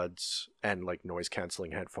earbuds and like noise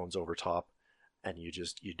canceling headphones over top. And you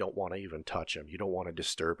don't want to even touch him. You don't want to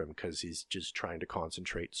disturb him because he's just trying to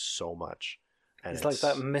concentrate so much. And it's like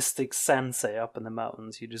that mystic sensei up in the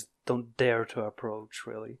mountains. You just don't dare to approach,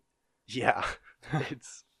 really. Yeah.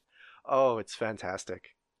 It's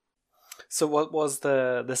fantastic. So what was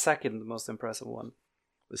the second most impressive one?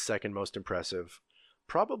 The second most impressive,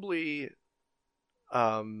 probably,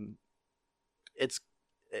 it's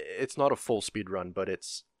not a full speed run, but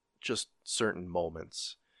it's just certain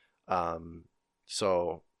moments.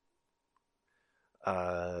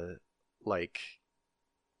 Like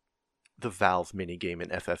the Valve minigame in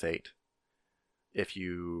FF8. If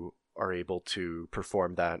you are able to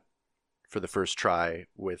perform that for the first try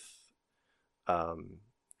with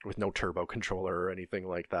no turbo controller or anything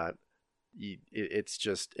like that, it's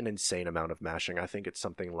just an insane amount of mashing. I think it's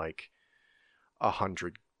something like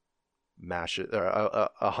 100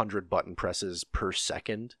 100 button presses per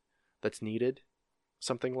second that's needed,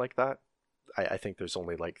 something like that. I think there's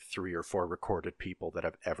only like 3 or 4 recorded people that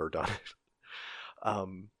have ever done it.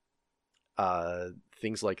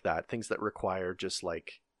 Things like that, things that require just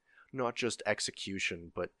like not just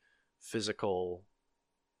execution but physical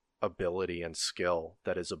ability and skill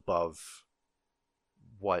that is above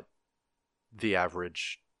what the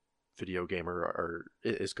average video gamer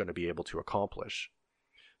is going to be able to accomplish.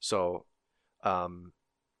 So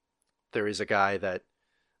there is a guy that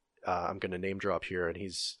I'm going to name drop here, and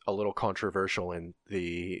he's a little controversial in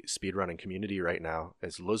the speedrunning community right now,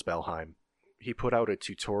 is Luzbelheim. he put out a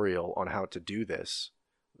tutorial on how to do this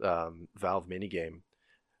Valve minigame,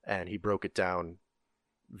 and he broke it down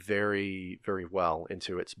very, very well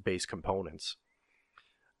into its base components.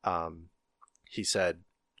 He said,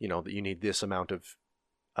 that you need this amount of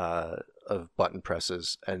button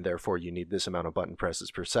presses, and therefore you need this amount of button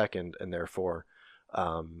presses per second, and therefore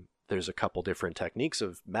there's a couple different techniques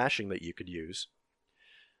of mashing that you could use.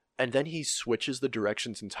 And then he switches the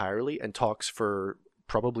directions entirely and talks for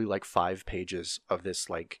probably like 5 pages of this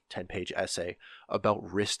like 10-page essay about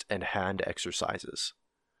wrist and hand exercises.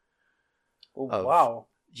 Oh, wow.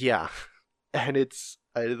 Yeah. And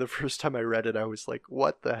the first time I read it, I was like,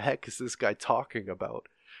 what the heck is this guy talking about?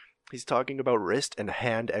 He's talking about wrist and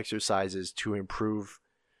hand exercises to improve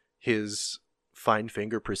his fine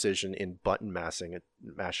finger precision in button mashing.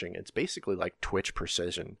 It's basically like Twitch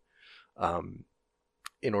precision,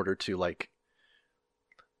 in order to like,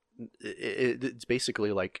 it's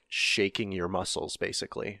basically like shaking your muscles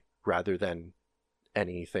basically, rather than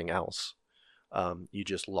anything else. You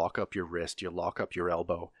just lock up your wrist, you lock up your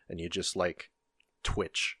elbow, and you just like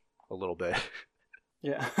twitch a little bit.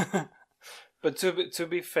 Yeah. But to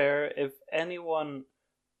be fair, if anyone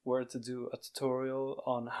were to do a tutorial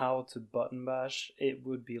on how to button bash, it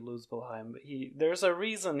would be Luz Valheim. There's a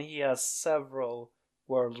reason he has several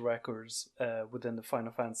world records within the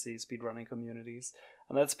Final Fantasy speedrunning communities,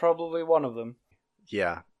 and that's probably one of them.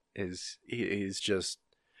 Yeah, he's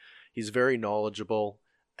very knowledgeable,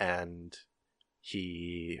 and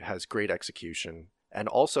he has great execution, and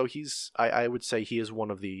also I would say he is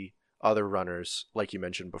one of the other runners, like you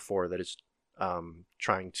mentioned before, that is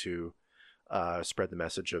trying to spread the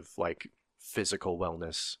message of like physical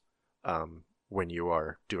wellness when you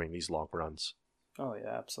are doing these long runs. Oh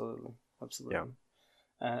yeah, absolutely. Yeah.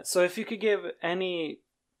 So if you could give any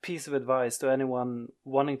piece of advice to anyone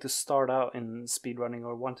wanting to start out in speedrunning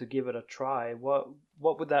or want to give it a try, what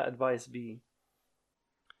would that advice be?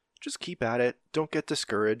 Just keep at it. Don't get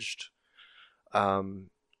discouraged.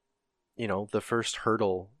 The first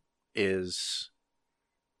hurdle is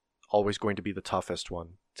always going to be the toughest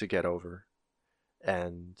one to get over.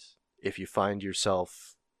 And if you find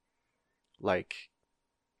yourself like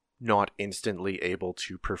not instantly able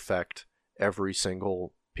to perfect every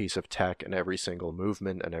single piece of tech and every single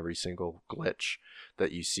movement and every single glitch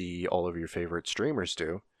that you see all of your favorite streamers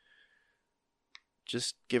do,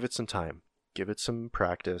 just give it some time, give it some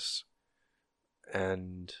practice,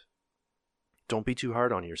 and don't be too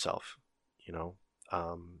hard on yourself.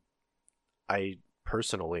 I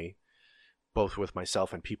personally, both with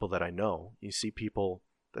myself and people that I know, you see people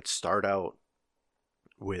that start out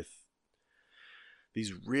with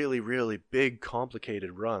these really, really big,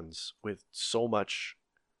 complicated runs with so much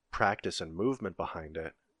practice and movement behind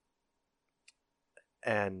it,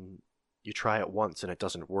 and you try it once and it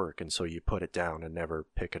doesn't work, and so you put it down and never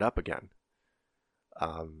pick it up again.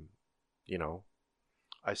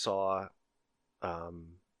 I saw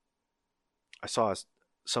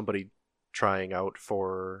somebody trying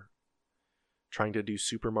to do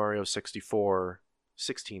Super Mario 64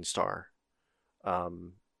 16-star.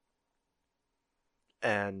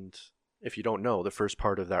 And if you don't know, the first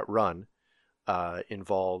part of that run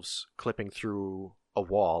involves clipping through a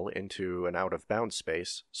wall into an out-of-bounds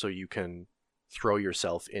space so you can throw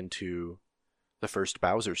yourself into the first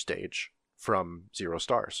Bowser stage from 0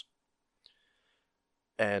 stars.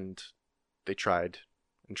 And they tried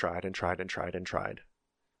and tried and tried and tried and tried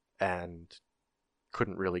and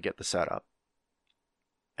couldn't really get the setup,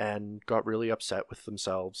 and got really upset with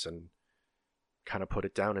themselves and kind of put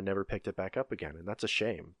it down and never picked it back up again. And that's a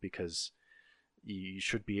shame, because you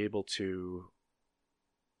should be able to,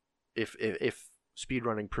 if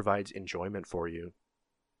speedrunning provides enjoyment for you,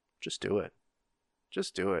 just do it.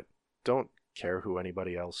 Just do it. Don't care who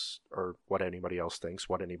anybody else or what anybody else thinks,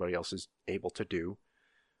 what anybody else is able to do,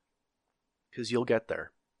 because you'll get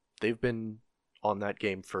there. They've been on that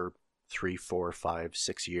game for 3, 4, 5,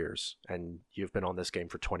 6 years, and you've been on this game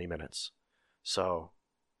for 20 minutes. So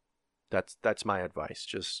that's my advice.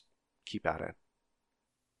 Just keep at it.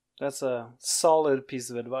 That's a solid piece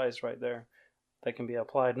of advice right there that can be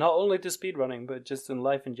applied not only to speedrunning, but just in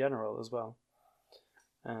life in general as well.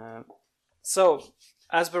 So,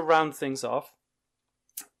 as we round things off,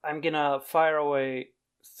 I'm gonna fire away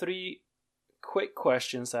 3 quick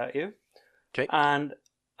questions at you. Okay. And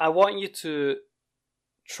I want you to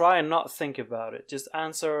try and not think about it. Just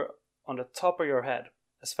answer on the top of your head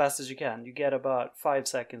as fast as you can. You get about 5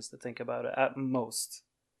 seconds to think about it at most.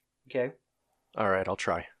 Okay? All right, I'll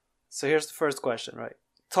try. So here's the first question, right?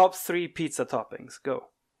 Top 3 pizza toppings. Go.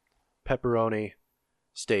 Pepperoni,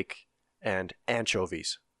 steak, and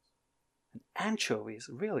anchovies. Anchovies?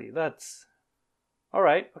 Really? That's All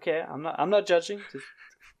right. Okay. I'm not judging. Just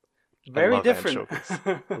very different.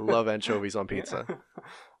 I love anchovies on pizza.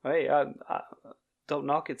 Hey, don't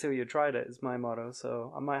knock it till you tried it is my motto.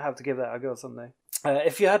 So I might have to give that a go someday.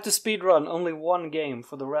 If you had to speedrun only one game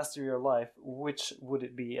for the rest of your life, which would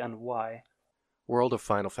it be and why? World of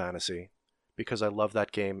Final Fantasy, because I love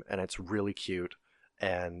that game and it's really cute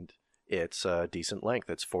and it's a decent length.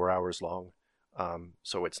 It's 4 hours long,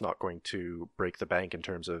 so it's not going to break the bank in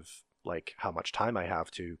terms of like how much time I have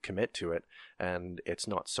to commit to it, and it's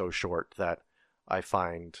not so short that I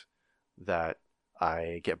find that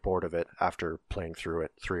I get bored of it after playing through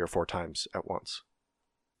it 3 or 4 times at once.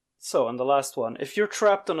 So, and the last one. If you're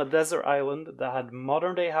trapped on a desert island that had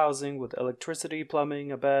modern day housing with electricity,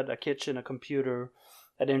 plumbing, a bed, a kitchen, a computer,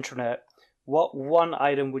 an internet, what one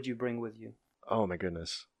item would you bring with you? Oh my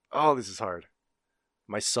goodness. Oh, this is hard.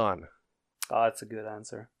 My son. Oh, that's a good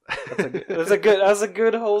answer. That's a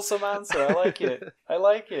good wholesome answer. I like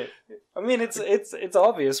it. I mean, it's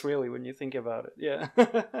obvious, really, when you think about it. Yeah.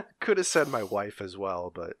 Could have said my wife as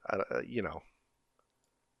well, but you know,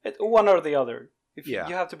 one or the other. You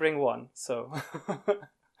have to bring one, so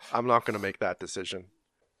I'm not going to make that decision.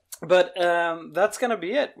 But that's gonna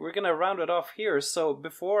be it. We're gonna round it off here. So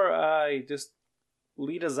before I just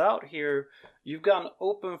lead us out here, you've got an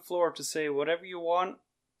open floor to say whatever you want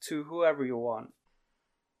to whoever you want.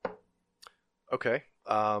 Okay.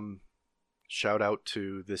 Shout out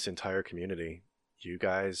to this entire community. You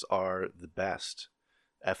guys are the best.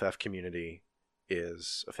 FF community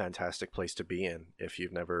is a fantastic place to be in. If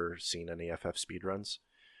you've never seen any FF speedruns,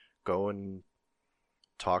 go and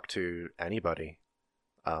talk to anybody.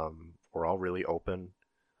 We're all really open.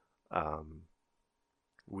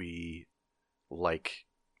 We like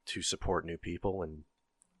to support new people, and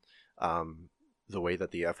the way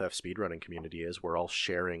that the FF speedrunning community is, we're all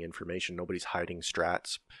sharing information. Nobody's hiding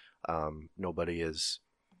strats. Nobody is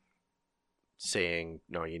saying,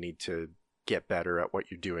 no, you need to get better at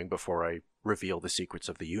what you're doing before I reveal the secrets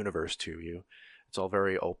of the universe to you. It's all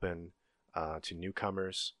very open to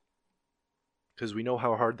newcomers, because we know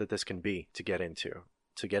how hard that this can be to get into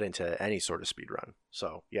any sort of speedrun.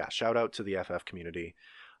 So yeah, shout out to the FF community.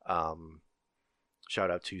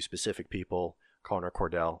 Shout out to specific people: Connor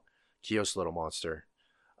Cordell, Kios Little Monster,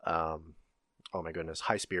 oh my goodness,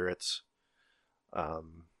 High Spirits.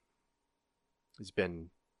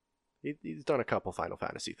 He's done a couple Final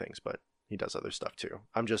Fantasy things, but he does other stuff too.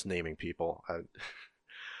 I'm just naming people.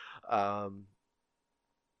 Shout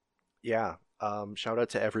out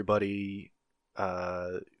to everybody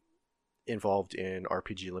involved in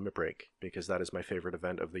RPG Limit Break, because that is my favorite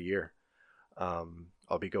event of the year.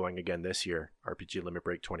 I'll be going again this year, RPG Limit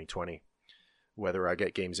Break 2020. Whether I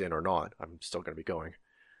get games in or not, I'm still going to be going.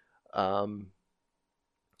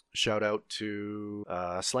 Shout out to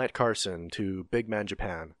Slant Carson, to Big Man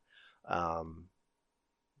Japan,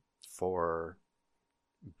 for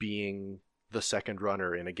being the second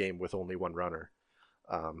runner in a game with only one runner.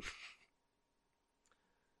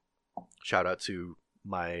 Shout out to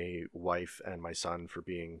my wife and my son for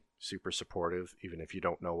being super supportive, even if you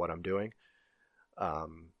don't know what I'm doing.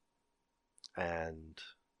 And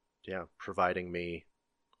yeah, providing me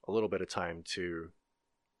a little bit of time to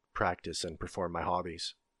practice and perform my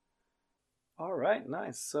hobbies. All right,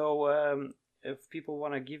 nice. So if people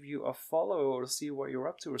want to give you a follow or see what you're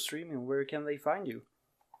up to or streaming, where can they find you?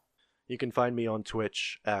 You can find me on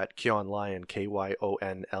Twitch at KyonLion,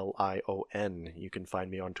 KyonLion. You can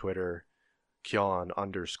find me on Twitter,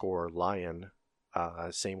 Kyon_Lion.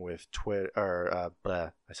 Same with Twitter,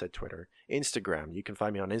 I said Twitter. Instagram. You can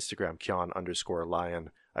find me on Instagram,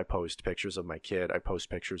 Kyon_Lion. I post pictures of my kid. I post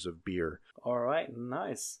pictures of beer. All right,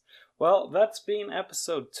 nice. Well, that's been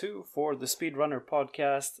episode 2 for the Speedrunner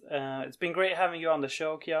podcast. It's been great having you on the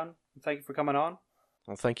show, Kyon. Thank you for coming on.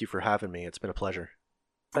 Well, thank you for having me. It's been a pleasure.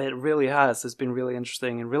 It really has. It's been really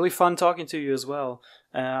interesting and really fun talking to you as well.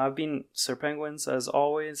 I've been Sir Penguins as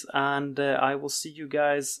always, and I will see you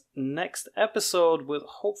guys next episode with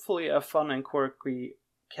hopefully a fun and quirky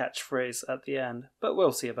catchphrase at the end. But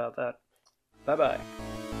we'll see about that. Bye-bye.